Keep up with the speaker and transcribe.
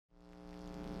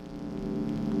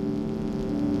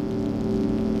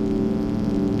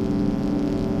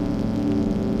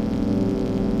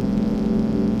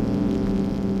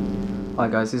Hi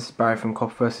guys, this is Barry from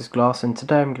Copper vs Glass, and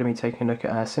today I'm going to be taking a look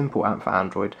at a simple app for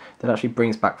Android that actually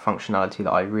brings back functionality that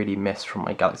I really missed from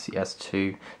my Galaxy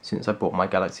S2 since I bought my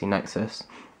Galaxy Nexus.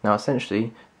 Now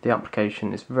essentially, the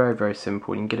application is very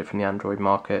simple. You can get it from the Android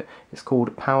market. It's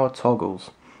called Power Toggles.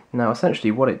 Now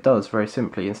essentially what it does, very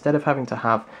simply, instead of having to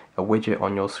have a widget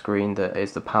on your screen that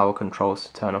is the power controls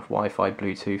to turn off Wi-Fi,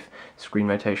 Bluetooth, screen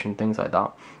rotation, things like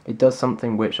that, it does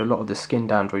something which a lot of the skinned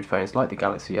Android phones like the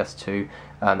Galaxy S2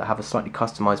 that have a slightly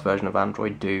customized version of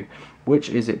Android do, which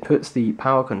is it puts the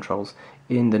power controls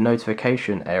in the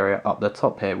notification area up the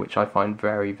top here, which I find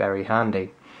very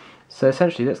handy. So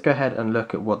essentially let's go ahead and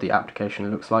look at what the application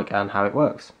looks like and how it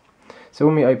works. So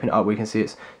when we open it up, we can see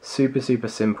it's super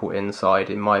simple inside.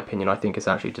 In my opinion, I think it's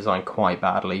actually designed quite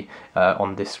badly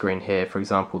on this screen here. For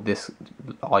example, this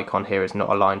icon here is not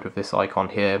aligned with this icon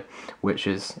here, which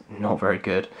is not very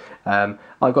good. I've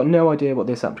got no idea what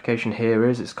this application here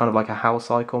is. It's kind of like a house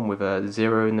icon with a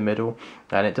 0 in the middle,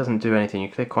 and it doesn't do anything. You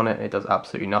click on it, it does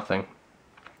absolutely nothing.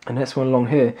 And this one along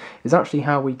here is actually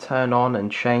how we turn on and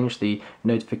change the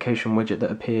notification widget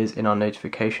that appears in our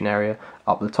notification area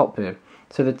up the top here.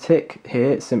 So the tick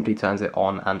here simply turns it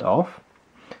on and off.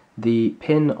 The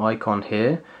pin icon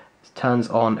here turns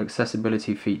on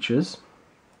accessibility features.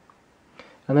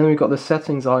 And then we've got the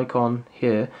settings icon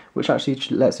here, which actually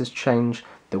lets us change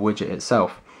the widget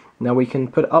itself. Now we can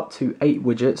put up to 8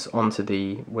 widgets onto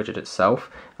the widget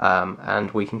itself,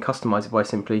 and we can customize it by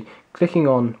simply clicking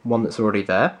on one that's already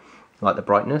there, like the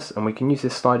brightness, and we can use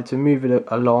this slider to move it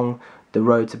along the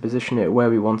road to position it where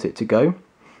we want it to go.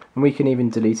 And we can even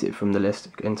delete it from the list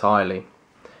entirely.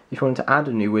 If you want to add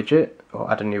a new widget or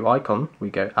add a new icon, we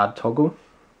go add toggle,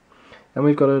 and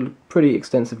we've got a pretty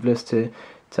extensive list here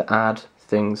to add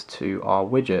things to our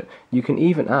widget. You can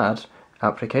even add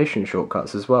application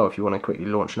shortcuts as well if you want to quickly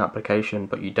launch an application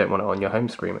but you don't want it on your home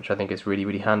screen, which I think is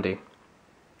really handy.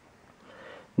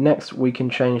 Next we can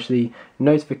change the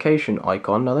notification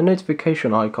icon. Now the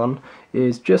notification icon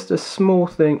is just a small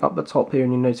thing up the top here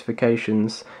in your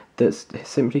notifications that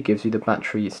simply gives you the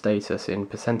battery status in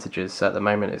percentages. So at the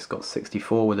moment it's got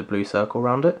 64 with a blue circle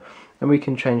around it, and we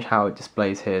can change how it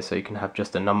displays here, so you can have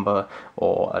just a number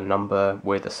or a number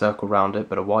with a circle around it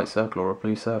but a white circle or a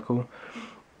blue circle.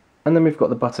 And then we've got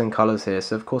the button colours here.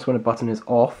 So of course when a button is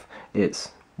off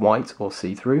it's white or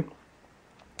see-through.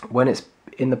 When it's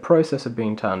in the process of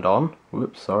being turned on,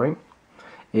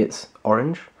 it's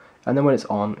orange, and then when it's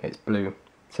on it's blue.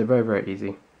 So very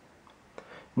easy.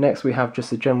 Next we have just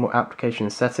the general application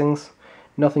settings.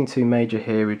 Nothing too major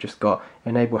here. We've just got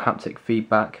enable haptic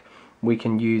feedback. We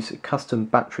can use custom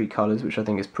battery colours, which I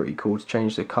think is pretty cool, to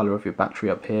change the colour of your battery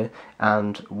up here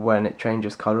and when it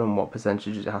changes colour and what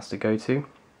percentage it has to go to.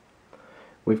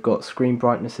 We've got screen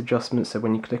brightness adjustments, so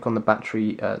when you click on the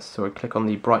click on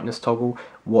the brightness toggle,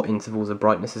 what intervals of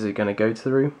brightness is it going to go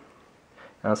through,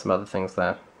 and some other things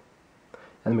there.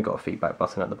 And then we've got a feedback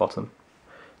button at the bottom.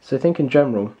 So I think in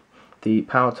general, the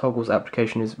Power Toggles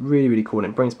application is really cool,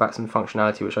 and it brings back some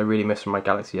functionality which I really missed from my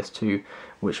Galaxy S2,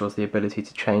 which was the ability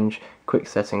to change quick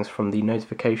settings from the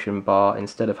notification bar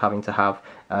instead of having to have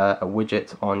a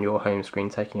widget on your home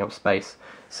screen taking up space.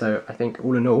 So I think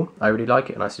all in all, I really like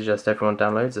it, and I suggest everyone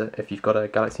downloads it if you've got a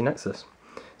Galaxy Nexus.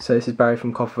 So this is Barry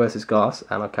from Copper vs Glass,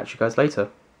 and I'll catch you guys later.